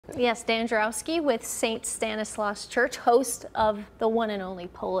Yes, Dan Jarowski with St. Stanislaus Church, host of the one and only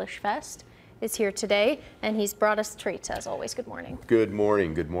Polish Fest, is here today, and he's brought us treats as always. Good morning. Good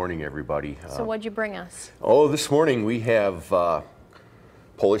morning, everybody. So what'd you bring us? Oh, this morning we have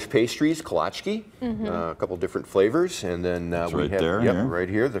Polish pastries, kolaczki, a couple different flavors, and then we right have there, right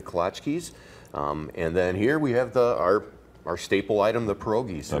here the kolaczkis, and then here we have our staple item, the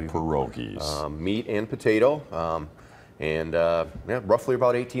pierogies. The pierogies. Meat and potato. And roughly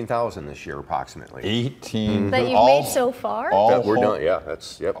about 18,000 this year, approximately. 18. That you've made so far? All we're done. Yeah,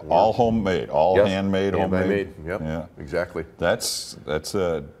 that's all homemade, all yes, handmade, homemade. Yep. Yeah, exactly. That's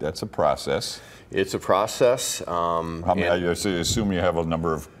a process. It's a process. How many? I assume you have a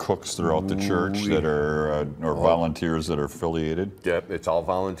number of cooks throughout the church that are or volunteers that are affiliated. Yep, it's all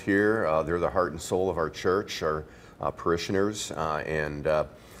volunteer. They're the heart and soul of our church, our parishioners, and.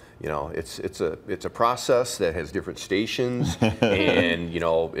 You know, it's a process that has different stations, and you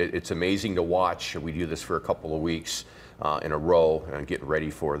know, it's amazing to watch. We do this for a couple of weeks in a row and getting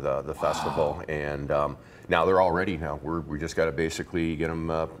ready for the festival. And now they're all ready. Now we just got to basically get them,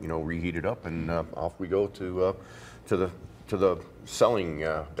 you know, reheated up, and off we go to the selling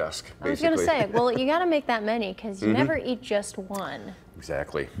desk. Basically. I was going to say, well, you got to make that many because you never eat just one.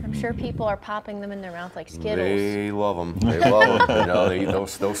 Exactly. I'm sure people are popping them in their mouth like Skittles. They love them. They love them. You know,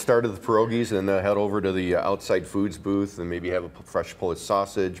 they'll start at the pierogies and head over to the outside foods booth and maybe have a fresh Polish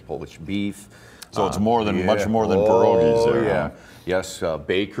sausage, Polish beef. So it's more than much more than pierogies there. Yeah. Huh? Yes,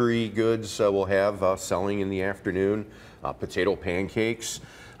 bakery goods we'll have selling in the afternoon. Potato pancakes.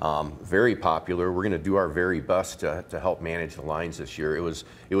 Very popular. We're going to do our very best to help manage the lines this year. It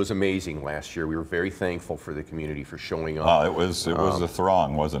was amazing last year. We were very thankful for the community for showing up. It was a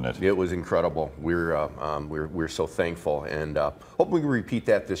throng, wasn't it? It was incredible. We're so thankful, and hope we can repeat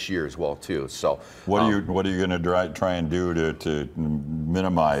that this year as well too. So what are you going to try and do to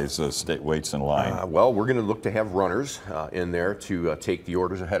minimize waits in line? Well, we're going to look to have runners in there to take the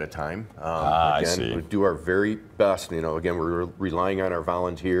orders ahead of time. I see. Again, we do our very best. You know, again, we're relying on our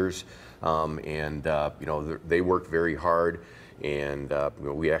volunteers, and you know, they work very hard. And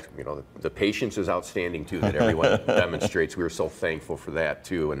you know, the patience is outstanding too that everyone demonstrates. We are so thankful for that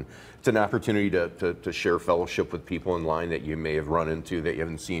too, and it's an opportunity to share fellowship with people in line that you may have run into that you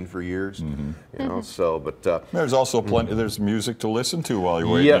haven't seen for years. You know, so but there's also plenty. There's music to listen to while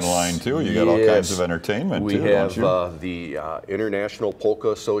you're waiting in line too. You got all kinds of entertainment. We too, have don't you? The International Polka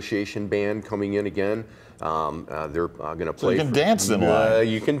Association band coming in again. They're going to play. So you can dance in line.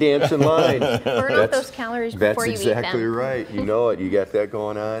 You can dance in line. Burn out those calories before you eat them. That's exactly right. You know it. You got that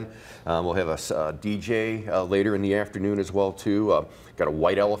going on. We'll have a DJ later in the afternoon as well too. Got a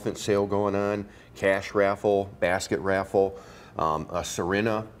white elephant sale going on. Cash raffle, basket raffle. A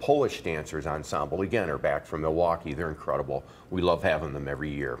Serena Polish Dancers Ensemble again are back from Milwaukee. They're incredible. We love having them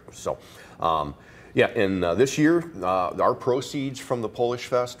every year. So. Yeah, and this year, our proceeds from the Polish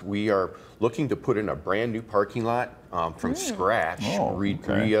Fest, we are looking to put in a brand new parking lot from scratch.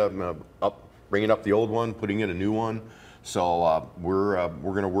 Bringing up the old one, putting in a new one. So we're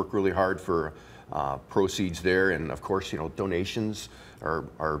going to work really hard for proceeds there, and of course, you know, donations are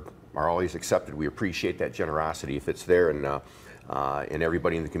always accepted. We appreciate that generosity if it's there, and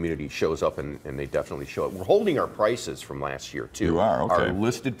everybody in the community shows up, and they definitely show up. We're holding our prices from last year too. You are, okay. Our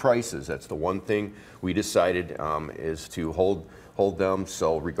listed prices. That's the one thing we decided is to hold them.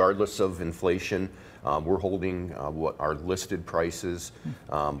 So regardless of inflation, we're holding what our listed prices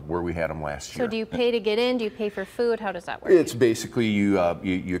where we had them last year. So do you pay to get in? Do you pay for food? How does that work? It's basically you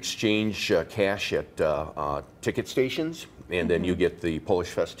exchange cash at ticket stations, and then you get the Polish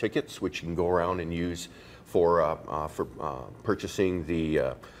Fest tickets, which you can go around and use for purchasing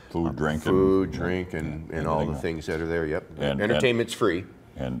the food, drink, and all the things that are there. Yep, and entertainment's free.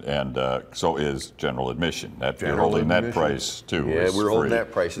 And so is general admission. You're holding that price too. Yeah, we're holding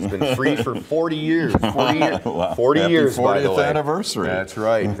that price. It's been free for 40 years. 40 Happy years, 40th by the way. Anniversary. That's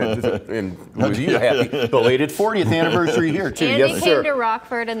right. And with you, happy belated 40th anniversary here too. And yes, they sir. came to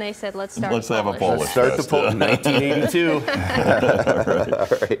Rockford and they said, "Let's start. Let's have a Polish. Let's start the Polish. 1982. All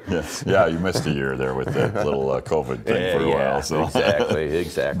right. Yes. Yeah, you missed a year there with that little COVID thing for a while. So exactly.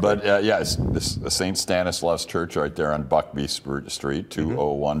 But yes, the St. Stanislaus Church right there on Buckby Street,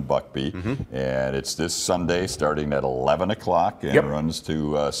 201 Buckby, and it's this Sunday starting at 11 o'clock and runs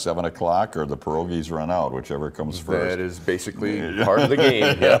to 7 o'clock, or the pierogies run out, whichever comes first. That is basically part of the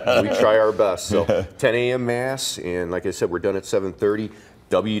game. Yep, we try our best. So 10 a.m. Mass, and like I said, we're done at 7:30.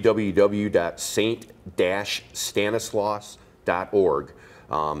 www.st-stanislaus.org.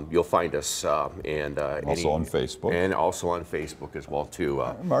 You'll find us, and also on Facebook. And also on Facebook as well too.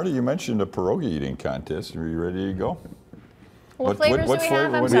 Marty, you mentioned a pierogi eating contest. Are you ready to go? What flavors do we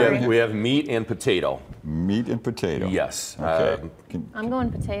have? I'm what sorry. We have meat and potato. Meat and potato. Yes. Okay. I'm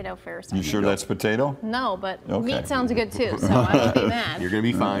going potato first. You sure that's potato? No, but Okay. meat sounds good too, so I won't be mad. You're going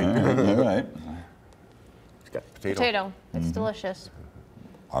to be fine. All right. It's got potato. Potato. It's delicious.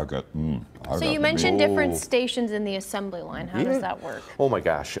 I got. So you mentioned different stations in the assembly line. How does that work? Oh my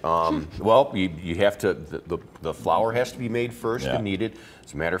gosh. Well, you have to, the flour has to be made first Yeah. and kneaded.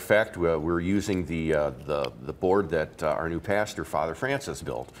 As a matter of fact, we're using the board that our new pastor, Father Francis,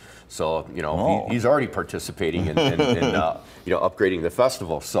 built. So, you know, he's already participating in you know, upgrading the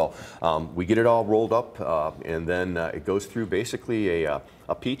festival. So we get it all rolled up, and then it goes through basically a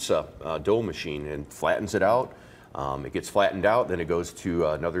pizza dough machine and flattens it out. It gets flattened out, then it goes to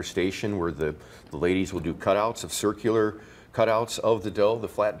another station where the ladies will do cutouts of circular cutouts of the dough, the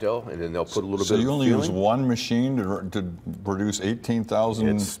flat dough, and then they'll put a little bit of So you only filling. use one machine to produce 18,000?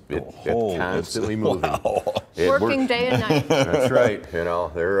 It's constantly moving. Wow. Working day and night. That's right. You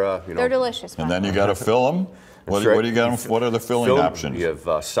know, they're you know. They're delicious. And then you got to fill them? What right. do you got? What are the filling options? You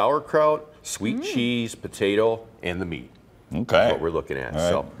have sauerkraut, sweet cheese, potato, and the meat. Okay. That's what we're looking at. All right.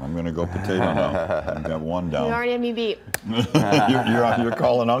 So I'm going to go potato now. I got one You down. already had me beat. You're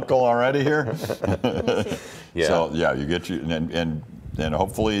calling uncle already here? Let's see. yeah. So yeah, you get you and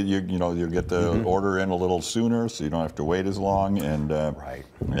hopefully you get the order in a little sooner, so you don't have to wait as long. And Right.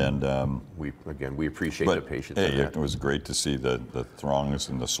 And we appreciate the but patience. hey, in that. it was great to see the throngs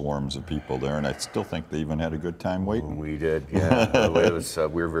and the swarms of people there, and I still think they even had a good time waiting. We did, yeah. It was.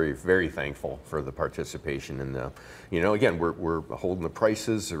 We're very, very thankful for the participation, and you know, again, we're holding the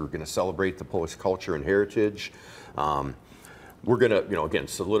prices. We're going to celebrate the Polish culture and heritage. We're going to, you know, again,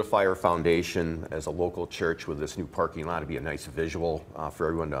 solidify our foundation as a local church with this new parking lot to be a nice visual for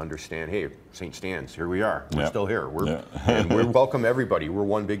everyone to understand. Hey, St. Stan's, here we are. We're still here. And we welcome everybody. We're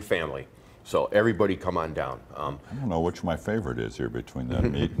one big family. So everybody, come on down. I don't know which my favorite is here between the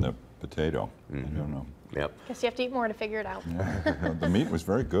meat and the potato. I don't know. Yep. Guess you have to eat more to figure it out. The meat was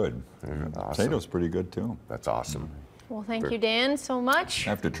very good. Awesome. Potato's pretty good too. That's awesome. Well, thank you, Dan, so much. I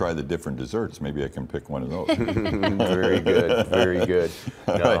have to try the different desserts. Maybe I can pick one of those. Very good. Very good.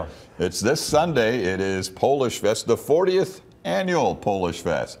 No. It's this Sunday. It is Polish Fest, the 40th annual Polish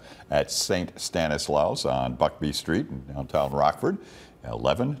Fest at St. Stanislaus on Buckbee Street in downtown Rockford,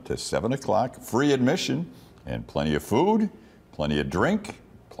 11 to 7 o'clock. Free admission and plenty of food, plenty of drink,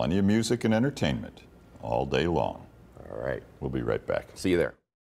 plenty of music and entertainment all day long. All right. We'll be right back. See you there.